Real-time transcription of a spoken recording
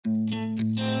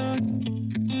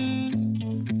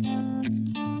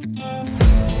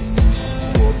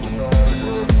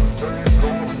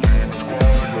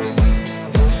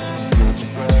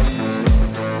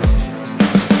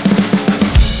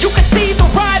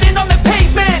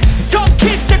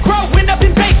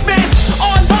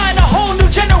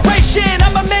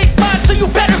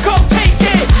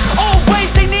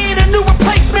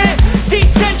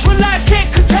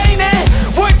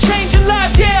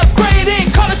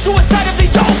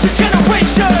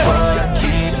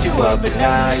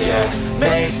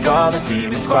make all the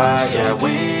demons quiet. Yeah,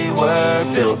 we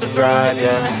were built to thrive,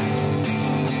 yeah.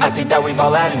 I think that we've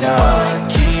all had enough.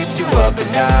 What keeps you up at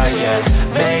night, yeah.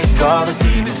 Make all the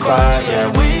demons quiet, yeah.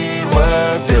 We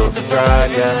were built to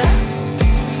thrive, yeah.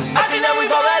 I think that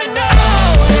we've all had enough.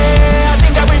 Oh, yeah, I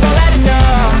think that we've all had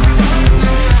enough.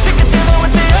 Sick of dealing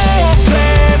with the old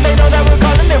plan. They know that we're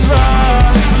calling it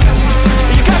wrong.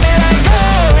 You got me like,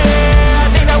 oh yeah, I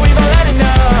think that we've all had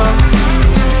enough.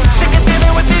 Sick of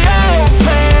dealing with the old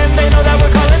plan. They know that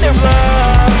we're calling it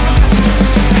wrong.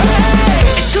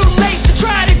 Hey, it's too late to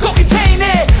try to go contain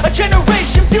it. A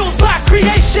generation fueled by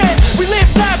creation. We live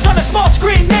lives on a small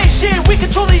screen nation. We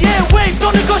control the airwaves,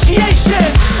 no negotiation.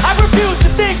 I refuse to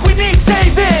think we need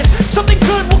saving. Something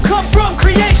good will come from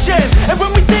creation. And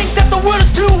when we think that the world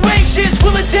is too anxious,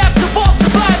 we'll adapt, evolve,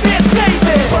 survive and save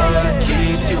it. What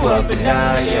keeps you up at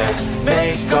night, yeah.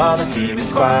 Make all the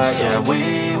demons quiet, yeah.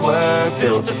 We were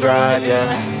built to thrive, yeah.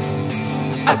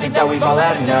 I think that we've all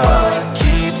had enough. What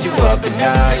keeps you up at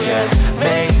night, yeah.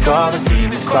 Make all the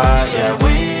demons quiet, yeah.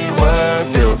 We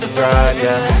were built to thrive,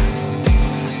 yeah.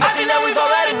 I think that we've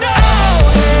all had enough. Oh,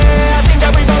 yeah, I think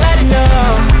that we've all had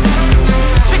enough.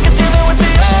 Sick of dealing with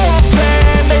the old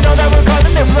plan. They know that we're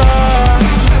calling it wrong.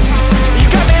 You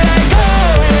got me like,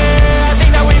 oh yeah, I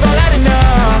think that we've all had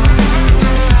enough.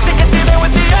 Sick of dealing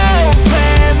with the old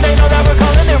plan. They know that we're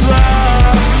calling it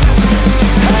wrong.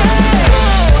 Hey,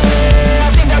 oh yeah, I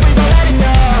think that we've all had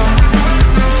enough.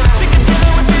 Sick of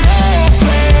dealing with the old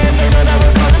plan. They know that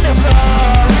we're calling it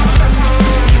wrong.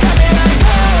 You got me like,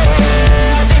 oh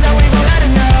yeah, I think that we've all had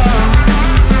enough.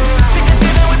 Sick of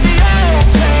dealing with the old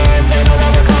plan. They know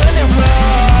that we're calling it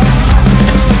wrong.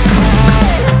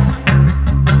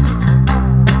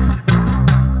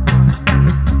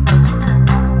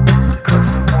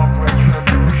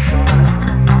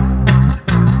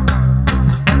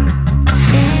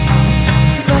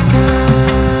 Feed like a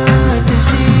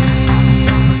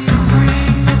disease,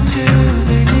 bring them to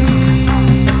their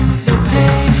knees. They'll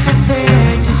pay for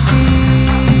their deceit.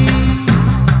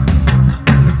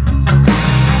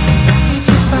 Bleed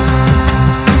just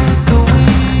like a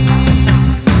weed,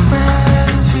 spread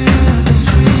into the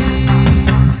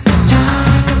streets. It's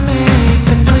time to make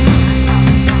them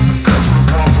bleed. 'Cause we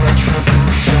want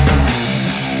retribution.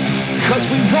 'Cause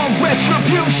we want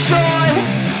retribution.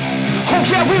 Oh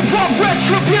yeah, we want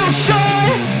retribution.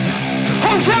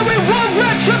 Oh yeah, we want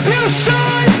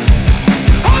retribution.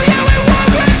 Oh yeah, we want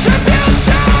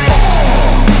retribution.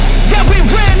 Yeah, we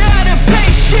ran out of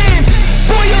patience.